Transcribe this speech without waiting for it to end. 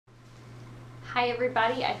Hi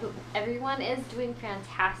everybody, I hope everyone is doing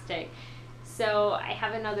fantastic. So I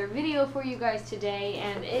have another video for you guys today,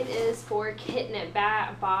 and it is for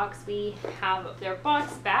KitNipBox. We have their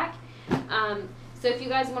box back. So if you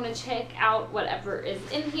guys want to check out whatever is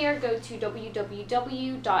in here, go to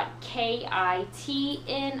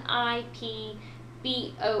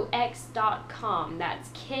www.KitNipBox.com. That's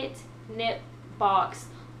KitNipBox,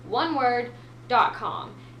 one word,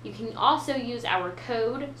 .com. You can also use our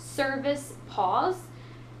code SERVICEPAUSE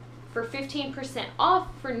for 15% off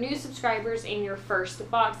for new subscribers in your first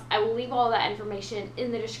box. I will leave all that information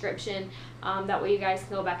in the description. That way you guys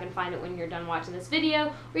can go back and find it when you're done watching this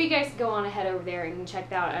video, or you guys can go on ahead over there and check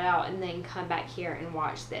that out and then come back here and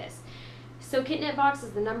watch this. So KitNipBox is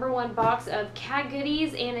the #1 box of cat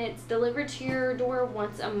goodies, and it's delivered to your door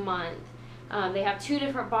once a month. They have 2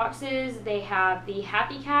 different boxes. They have the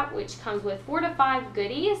Happy Cat, which comes with 4 to 5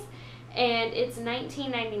 goodies, and it's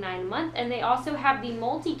 $19.99 a month. And they also have the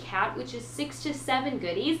Multi Cat, which is 6 to 7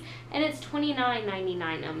 goodies, and it's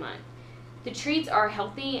 $29.99 a month. The treats are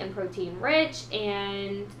healthy and protein rich,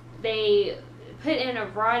 and they put in a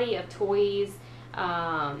variety of toys,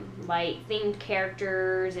 like themed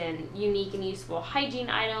characters and unique and useful hygiene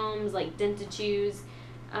items like Dentachews.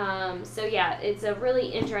 So yeah, it's a really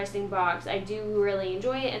interesting box. I do really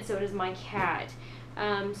enjoy it, and so does my cat.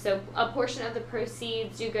 So a portion of the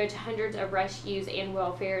proceeds do go to hundreds of rescues and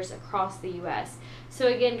welfares across the U.S. So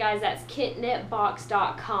again, guys, that's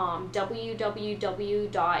KitNipBox.com,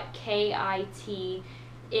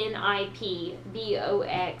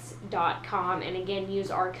 www.KitNipBox.com, and again, use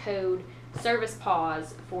our code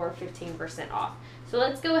SERVICEPAUSE for 15% off. So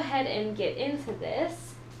let's go ahead and get into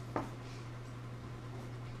this.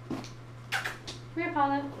 Come here,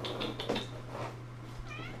 Paula.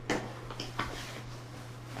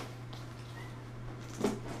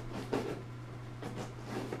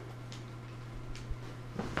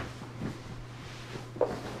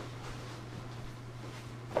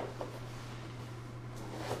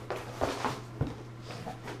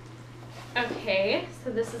 Okay, so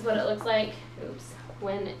this is what it looks like,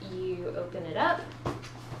 when you open it up.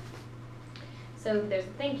 So there's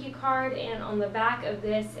a thank you card, and on the back of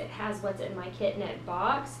this it has what's in my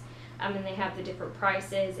KitNipBox, and they have the different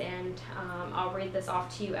prices, and I'll read this off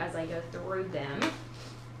to you as I go through them.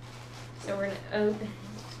 So we're going to open.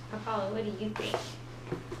 Apollo, what do you think?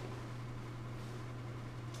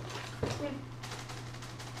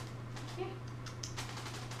 Here.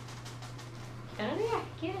 Yeah,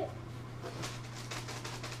 get it.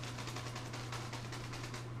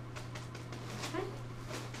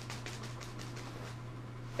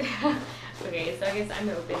 Okay, so I guess I'm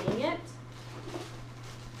opening it.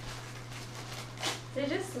 Is it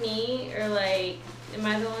just me, or like, am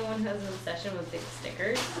I the only one who has an obsession with big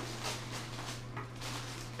stickers?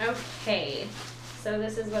 Okay, so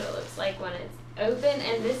this is what it looks like when it's open,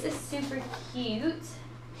 and this is super cute.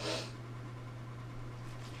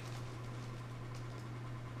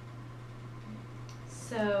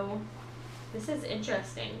 So this is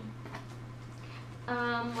interesting.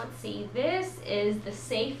 Let's see, this is the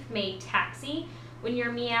Safe Made Taxi. When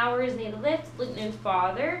your meowers need a lift, look no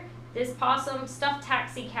farther. This possum stuffed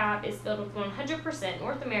taxi cab is filled with 100%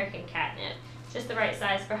 North American catnip. Just the right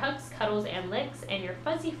size for hugs, cuddles, and licks, and your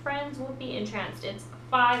fuzzy friends will be entranced. It's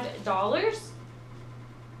 $5.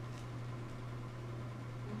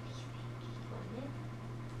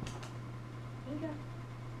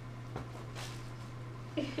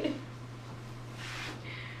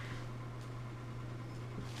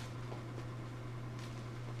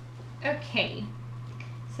 Okay,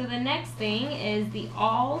 so the next thing is the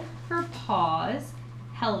All for Paws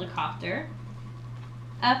helicopter.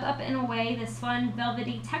 Up, up, and away, this fun,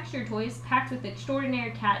 velvety texture toy is packed with extraordinary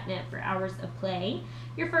catnip for hours of play.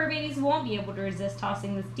 Your fur babies won't be able to resist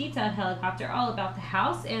tossing this detailed helicopter all about the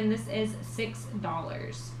house, and this is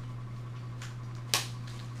 $6.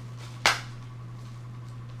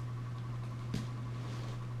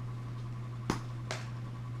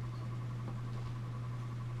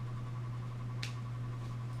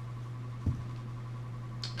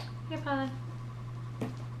 Here, Paula.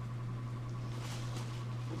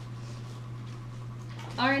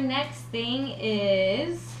 Our next thing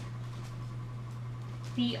is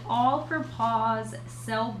the All for Paws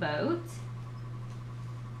sailboat.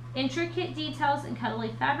 Intricate details and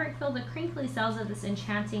cuddly fabric fill the crinkly sails of this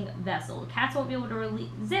enchanting vessel. Cats won't be able to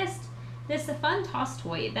resist this fun toss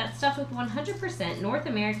toy that's stuffed with 100% North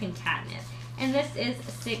American catnip, and this is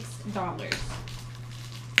 $6.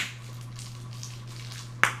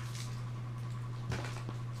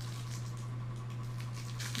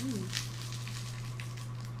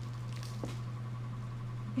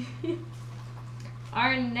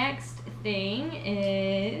 Our next thing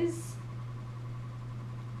is,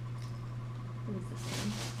 what is this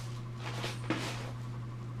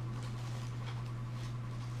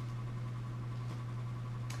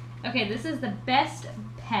one? Okay, this is the Best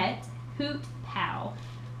Pet Hoot Pal.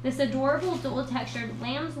 This adorable dual-textured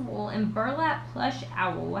lamb's wool and burlap plush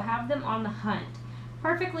owl will have them on the hunt.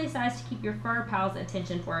 Perfectly sized to keep your fur pal's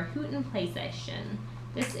attention for a hoot and play session.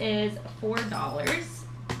 This is $4.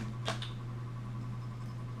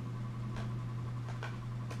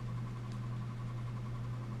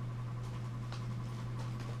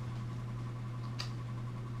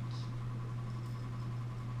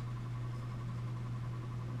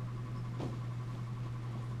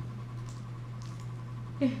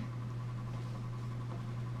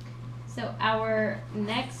 So our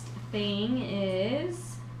next thing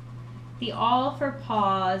is the All for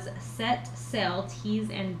Paws Set Sail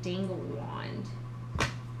Tease and Dangle Wand.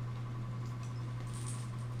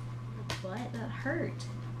 What? That hurt.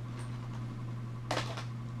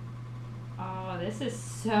 Oh, this is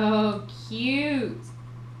so cute.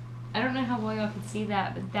 I don't know how well y'all can see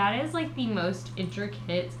that, but that is like the most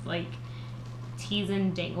intricate like tease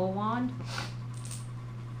and dangle wand.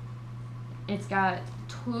 It's got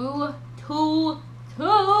two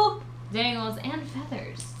dangles and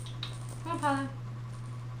feathers. Come on, Paula.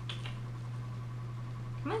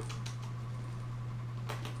 Come on.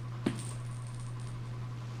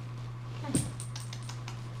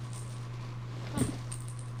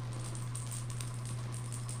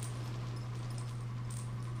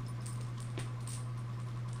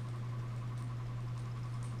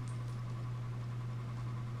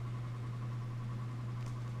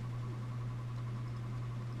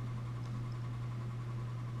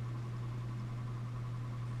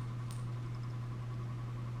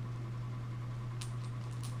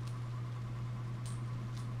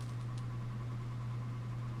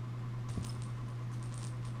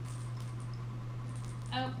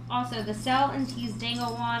 Oh, also the Sail and Tease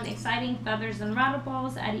Dangle Wand, exciting feathers and rattle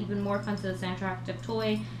balls add even more fun to this interactive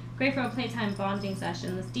toy. Great for a playtime bonding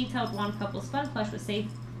session. This detailed wand couples fun plush with safe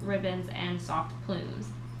ribbons and soft plumes.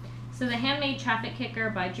 So the handmade traffic kicker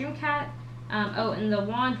by Dreamcat. And the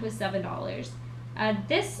wand was $7.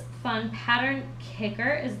 This fun pattern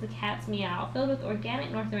kicker is the cat's meow, filled with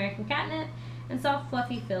organic North American catnip and soft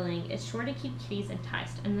fluffy filling. It's sure to keep kitties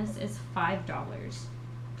enticed, and this is $5.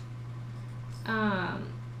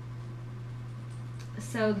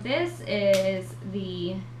 So this is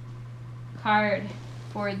the card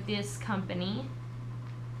for this company,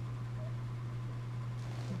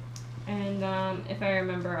 and if I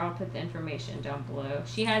remember, I'll put the information down below.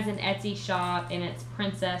 She has an Etsy shop, and it's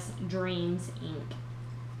Princess Dreams Inc.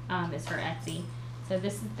 Is her Etsy. So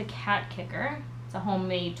this is the cat kicker. It's a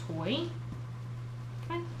homemade toy.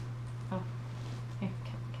 Okay. Oh, here,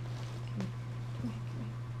 come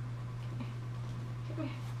here.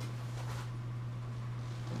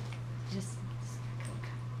 Just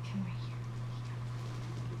come right here.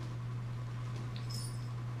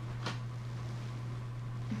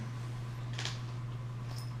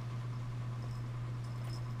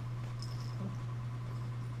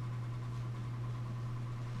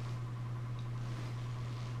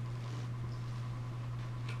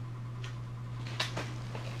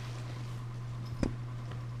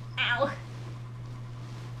 Ow.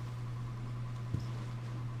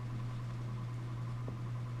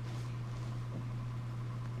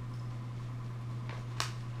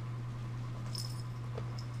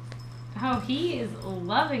 Oh, he is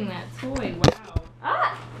loving that toy. Wow.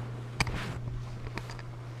 Ah!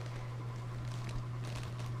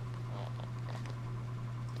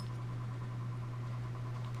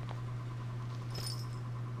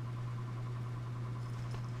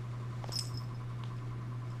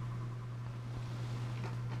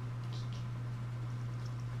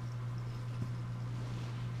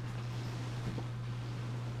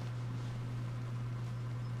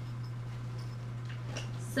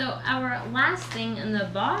 So our last thing in the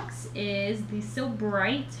box is the So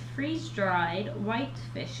Bright freeze-dried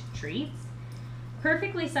whitefish treats.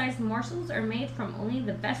 Perfectly sized morsels are made from only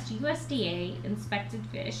the best USDA inspected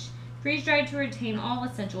fish. Freeze-dried to retain all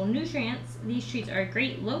essential nutrients, these treats are a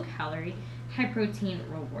great low-calorie, high-protein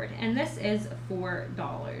reward. And this is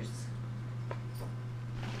 $4.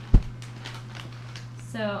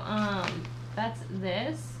 So, that's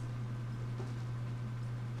this.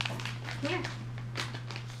 Here.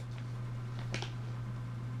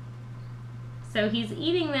 So he's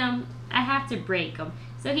eating them. I have to break them.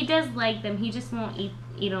 So he does like them. He just won't eat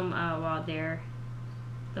them while they're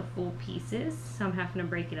the full pieces. So I'm having to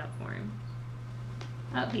break it up for him.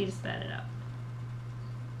 Oh, he just spat it up.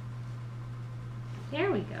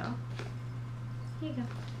 There we go. Here you go.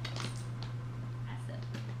 That's it.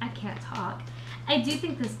 I can't talk. I do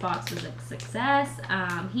think this box was a success.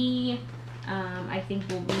 I think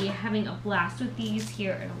we'll be having a blast with these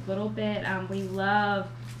here in a little bit. We love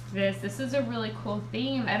this. This is a really cool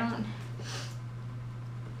theme. I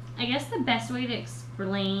guess the best way to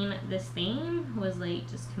explain this theme was like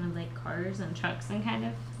just kind of like cars and trucks and kind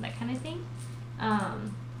of that kind of thing.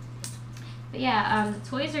 But yeah, the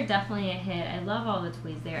toys are definitely a hit. I love all the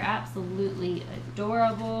toys. They're absolutely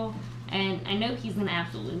adorable. And I know he's going to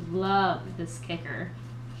absolutely love this kicker.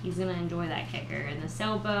 He's going to enjoy that kicker and the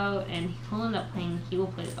sailboat. And he'll end up playing, he will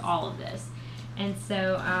play with all of this. And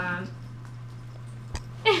so,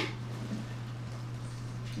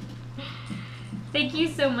 thank you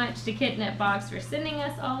so much to KitNipBox for sending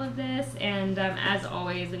us all of this. And as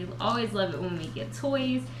always, we always love it when we get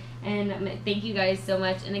toys. And thank you guys so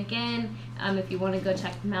much. And again, if you want to go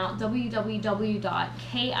check them out,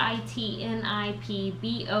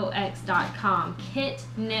 www.KitNipBox.com.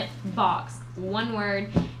 KitNipBox, one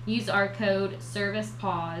word. Use our code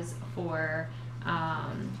ServicePause for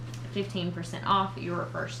 15% off your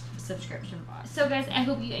first subscription box. So guys, I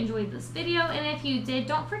hope you enjoyed this video, and if you did,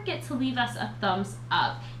 don't forget to leave us a thumbs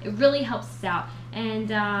up. It really helps us out.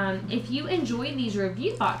 And if you enjoy these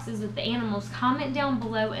review boxes with the animals, comment down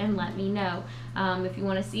below and let me know. If you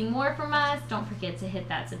want to see more from us, don't forget to hit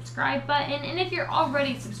that subscribe button, and if you're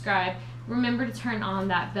already subscribed, remember to turn on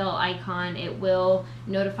that bell icon. It will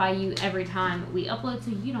notify you every time we upload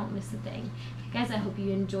so you don't miss a thing. Guys, I hope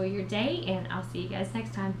you enjoy your day, and I'll see you guys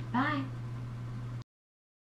next time. Bye!